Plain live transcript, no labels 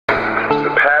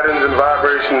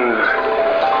vibrations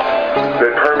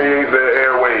that permeate the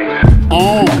airwaves.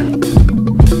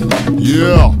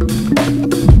 Yeah.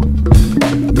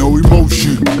 No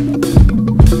emotion.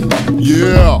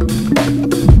 Yeah.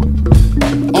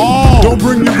 Don't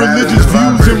bring your religious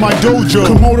views in my dojo.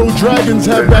 Komodo dragons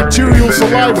have bacterial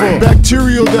saliva,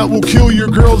 bacterial that will kill your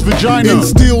girl's vagina.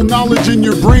 Instill knowledge in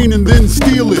your brain and then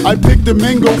steal it. I picked a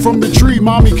mango from the tree,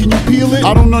 mommy, can you peel it?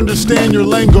 I don't understand your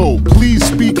lingo, please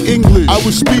speak English. I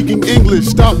was speaking English,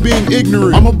 stop being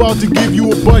ignorant. I'm about to give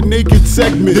you a butt naked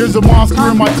segment. There's a monster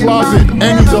in my closet,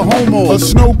 and he's a homo. A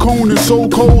snow cone is so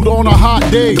cold on a hot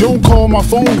day. Don't call my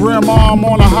phone, grandma, I'm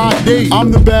on a hot date.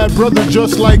 I'm the bad brother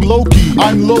just like Loki.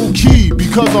 I'm low key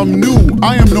because I'm new,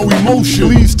 I am no emotion.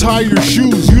 Please tie your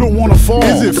shoes, you don't wanna fall.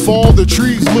 Is it fall? The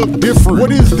trees look different.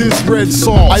 What is this red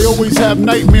sauce? I always have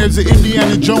nightmares of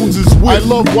Indiana Jones's whip. I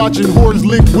love watching whores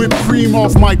lick whipped cream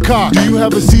off my cock. Do you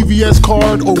have a CVS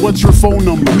card or what's your phone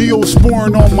number?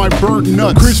 Neosporin on my burnt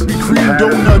nuts. Krispy Kreme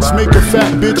donuts make a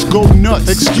fat bitch go nuts.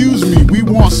 Excuse me, we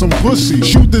want some pussy.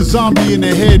 Shoot the zombie in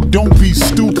the head, don't be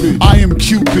stupid. I am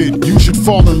Cupid, you should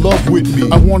fall in love with me.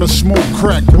 I wanna smoke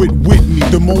crack with Whitney.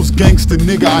 The most gangster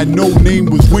nigga I know name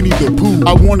was Winnie the Pooh.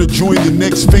 I wanna join the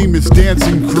next famous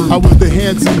dancing crew. I was the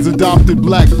Hanson's adopted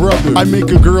black brother. I make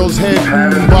a girl's head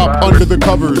bop under the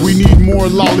covers. We need more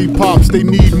lollipops, they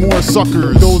need more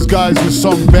suckers. Those guys were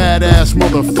some badass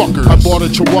motherfuckers. I bought a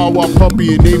Chihuahua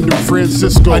puppy and named him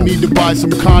Francisco. I need to buy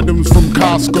some condoms from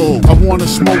Costco. I wanna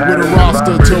smoke with a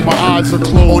Rasta till my eyes are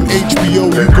closed. On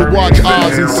HBO you could watch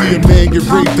Oz and see a man get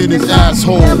raped in his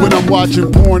asshole. When I'm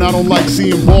watching porn I don't like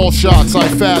seeing ball shots, I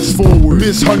fast forward.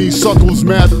 Miss Honeysuckle's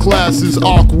math class is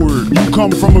awkward. You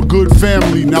come from a good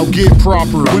family, now get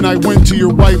proper. When I went to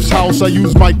your wife's house, I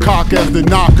used my cock as the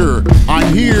knocker.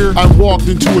 I'm here, I walked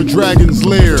into a dragon's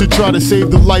lair to try to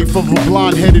save the life of a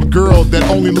blonde-headed girl that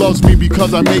only loves me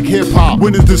because I make hip-hop.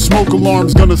 When is the smoke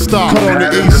alarms gonna stop? Cut on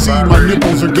the AC, my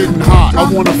nipples are getting hot.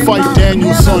 I wanna fight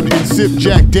Danielson and sip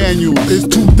Jack Daniels. It's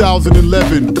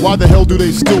 2011, why the hell do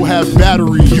they still have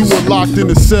batteries? You were locked in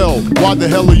a cell, why the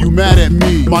hell are you mad at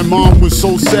me? My mom was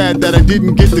so sad that I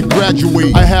didn't get to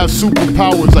graduate. I have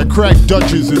superpowers, I crack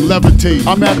Dutches and levitate.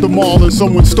 I'm at the mall and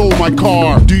someone stole my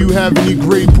car. Do you have any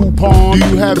gray poupon? Do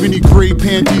you have any gray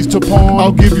panties to pawn?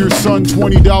 I'll give your son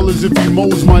 $20 if he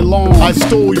mows my lawn. I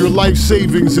stole your life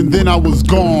savings and then I was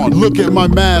gone. Look at my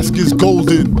mask, it's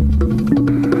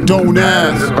golden. Don't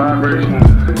ask.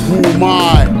 Who am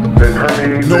I?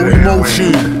 No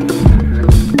emotion.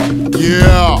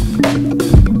 Yeah.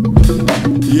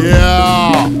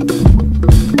 Yeah.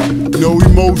 No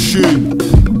emotion.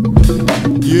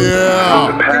 Yeah.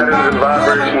 The patterns and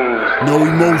vibrations. No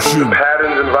emotion. The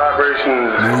patterns and vibrations.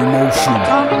 No emotion.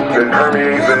 That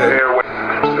permeate the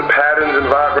airwaves. The patterns and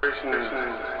vibrations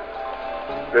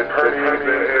that permeate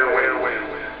the airwaves.